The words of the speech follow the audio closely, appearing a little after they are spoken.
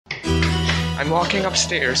I'm walking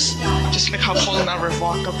upstairs, just like how Polnareff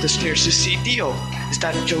walked up the stairs to see Dio. Is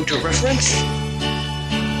that a JoJo reference?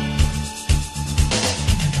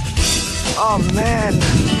 Oh man,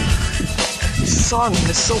 the sun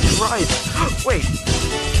is so bright. Wait,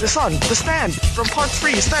 the sun, the stand from part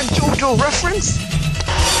 3, is that JoJo reference?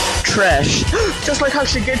 Trash, just like how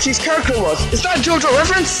Shigechi's character was. Is that JoJo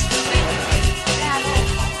reference?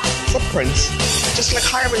 Footprints, just like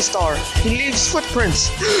Highway Star, he leaves footprints.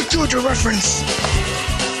 JoJo reference.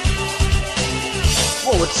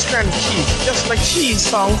 Whoa, it's stranded cheese, just like Cheese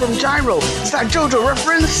song from Gyro. Is that JoJo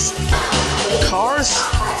reference? Cars,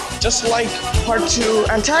 just like part 2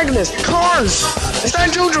 antagonist. Cars, is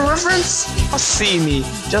that JoJo reference? See me,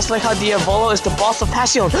 just like how Diavolo is the boss of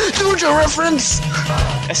Passion. JoJo reference.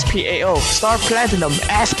 SPAO, Star Platinum,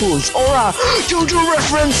 Ass Pools, Aura. JoJo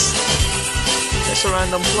reference. There's a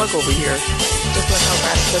random plug over here, just like how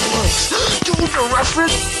Basket works. JoJo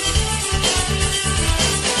reference.